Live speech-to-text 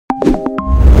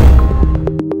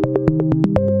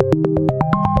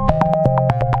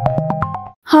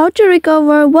How to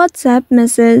recover WhatsApp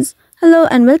message. Hello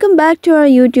and welcome back to our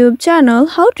YouTube channel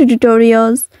How to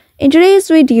Tutorials. In today's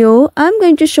video, I'm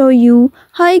going to show you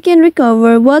how you can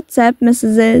recover WhatsApp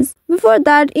messages. Before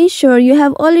that, ensure you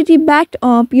have already backed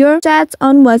up your chats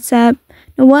on WhatsApp.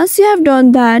 Now once you have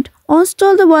done that,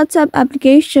 install the WhatsApp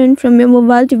application from your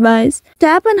mobile device.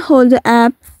 Tap and hold the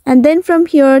app and then from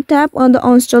here tap on the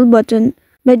install button.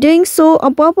 By doing so, a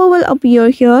pop-up will appear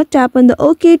here. Tap on the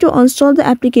OK to install the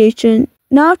application.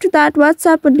 Now after that,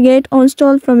 WhatsApp will get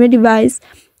installed from your device.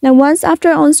 Now once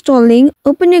after installing,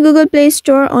 open your Google Play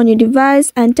Store on your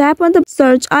device and tap on the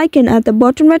search icon at the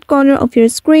bottom right corner of your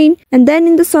screen, and then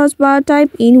in the search bar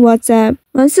type in WhatsApp.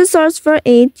 Once you search for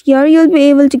it, here you'll be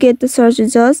able to get the search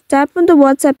results. Tap on the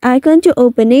WhatsApp icon to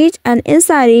open it, and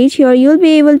inside it, here you'll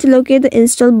be able to locate the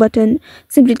install button.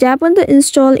 Simply tap on the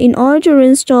install in order to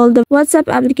reinstall the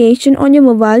WhatsApp application on your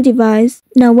mobile device.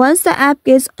 Now once the app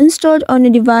gets installed on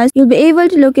your device, you'll be able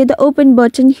to locate the open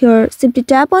button here. Simply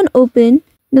tap on open.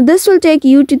 Now this will take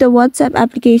you to the WhatsApp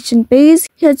application page.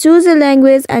 Here choose a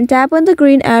language and tap on the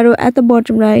green arrow at the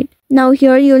bottom right. Now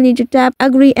here you will need to tap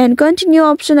agree and continue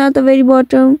option at the very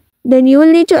bottom. Then you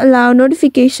will need to allow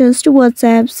notifications to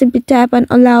WhatsApp. Simply tap on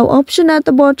allow option at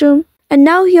the bottom. And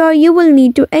now here you will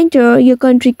need to enter your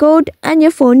country code and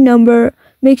your phone number.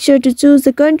 Make sure to choose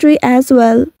the country as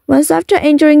well. Once after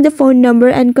entering the phone number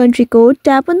and country code,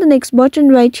 tap on the next button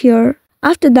right here.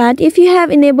 After that, if you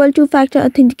have enabled two-factor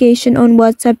authentication on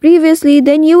WhatsApp previously,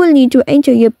 then you will need to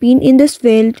enter your PIN in this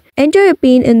field. Enter your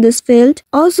PIN in this field.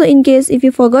 Also, in case if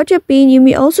you forgot your PIN, you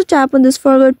may also tap on this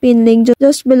forgot PIN link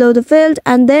just below the field,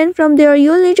 and then from there you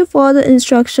will need to follow the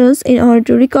instructions in order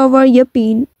to recover your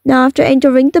PIN. Now after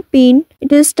entering the PIN,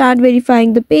 it will start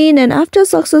verifying the PIN, and after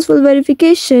successful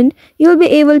verification, you will be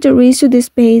able to reach to this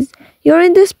page. Here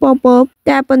in this pop-up,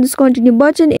 tap on this continue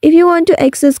button if you want to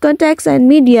access contacts and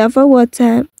media for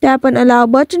WhatsApp. Tap on allow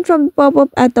button from the pop-up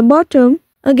at the bottom.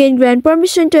 Again, grant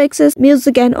permission to access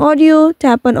music and audio.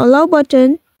 Tap on allow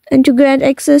button. And to grant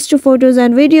access to photos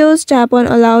and videos, tap on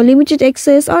allow limited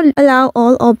access or allow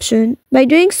all option. By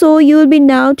doing so, you will be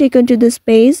now taken to this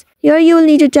page. Here you will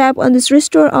need to tap on this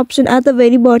restore option at the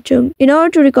very bottom in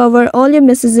order to recover all your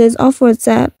messages of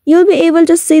WhatsApp. You will be able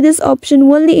to see this option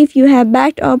only if you have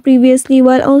backed up previously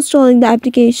while installing the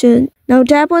application. Now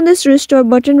tap on this restore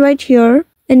button right here.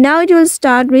 And now it will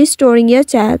start restoring your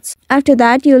chats. After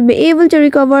that, you will be able to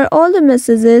recover all the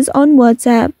messages on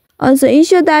WhatsApp. Also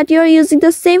ensure that you are using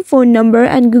the same phone number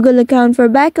and Google account for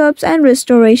backups and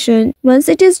restoration. Once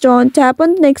it is done, tap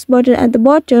on the next button at the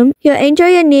bottom. Here enter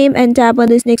your name and tap on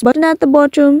this next button at the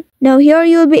bottom. Now here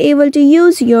you will be able to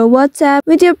use your WhatsApp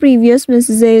with your previous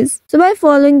messages. So by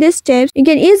following these steps, you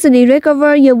can easily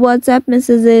recover your WhatsApp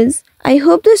messages. I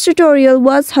hope this tutorial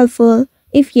was helpful.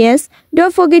 If yes,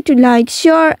 don't forget to like,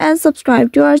 share and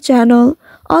subscribe to our channel.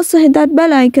 Also hit that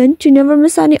bell icon to never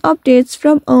miss any updates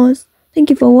from us. Thank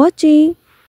you for watching.